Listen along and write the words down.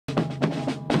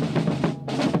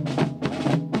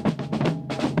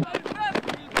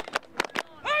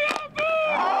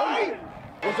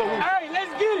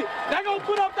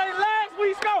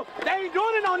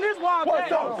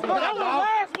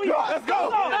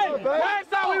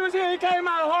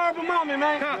me,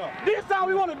 man. This time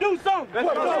we want to do something.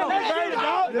 Let's go.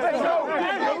 Let's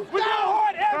go. We go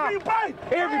hard every play.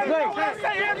 Every play. I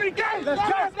say every game. Let's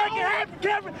make it happen,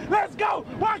 Kevin. Let's go.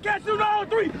 Wildcats shooting on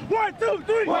 3. 1, 2,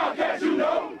 3. Wildcats shooting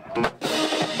on.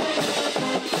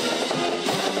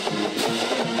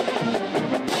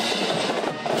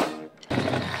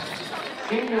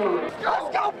 Let's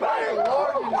go, baby!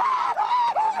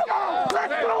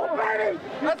 Let's go, baby!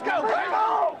 Let's go,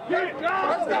 baby!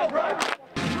 Let's go, bro!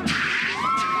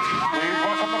 We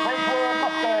welcome the Friendswood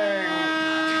Mustangs.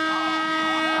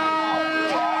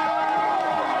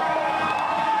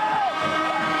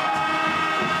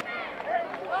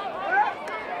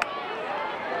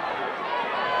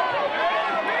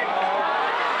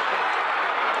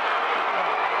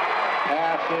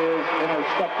 Pass is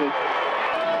intercepted.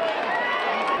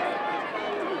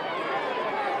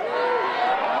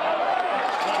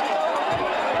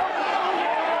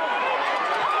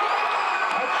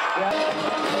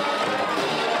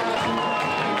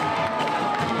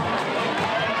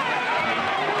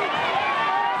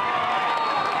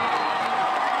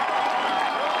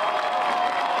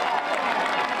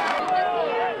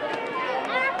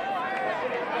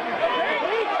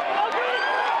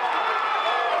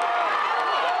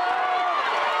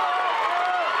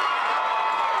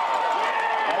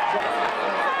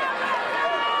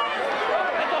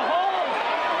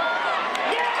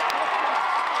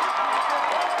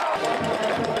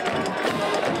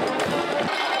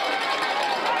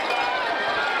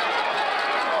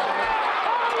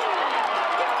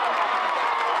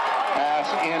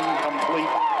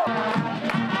 Incomplete.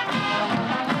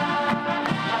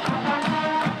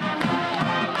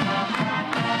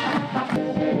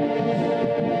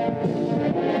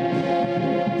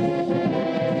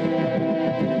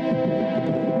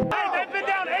 Hey, they've been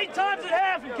down 8 times at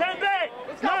half and came back.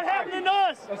 It's not happening to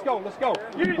us. Let's go, let's go.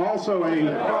 Also a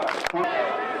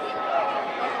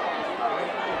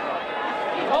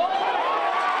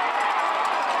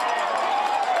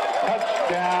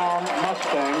touchdown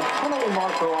Mustangs. Penalty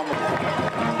marker on the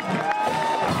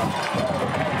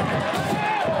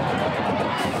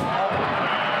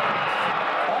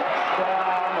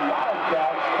touchdown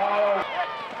Wildcats. Kyle.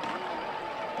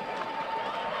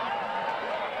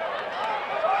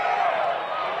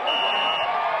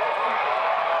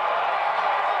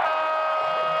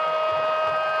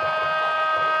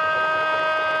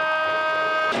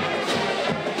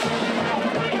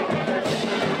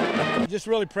 Just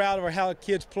really proud of how the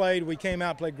kids played. We came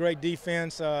out and played great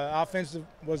defense. Offense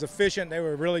was efficient. They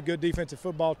were a really good defensive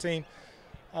football team.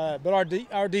 But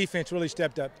our defense really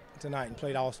stepped up tonight and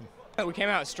played awesome. We came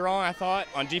out strong, I thought,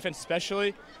 on defense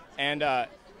especially. And the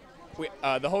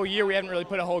whole year we haven't really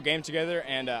put a whole game together.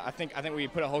 And I think we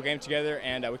put a whole game together.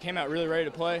 And we came out really ready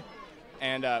to play.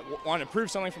 And wanted to prove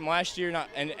something from last year, not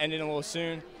ending a little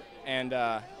soon. And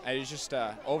it was just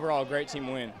overall a great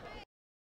team win.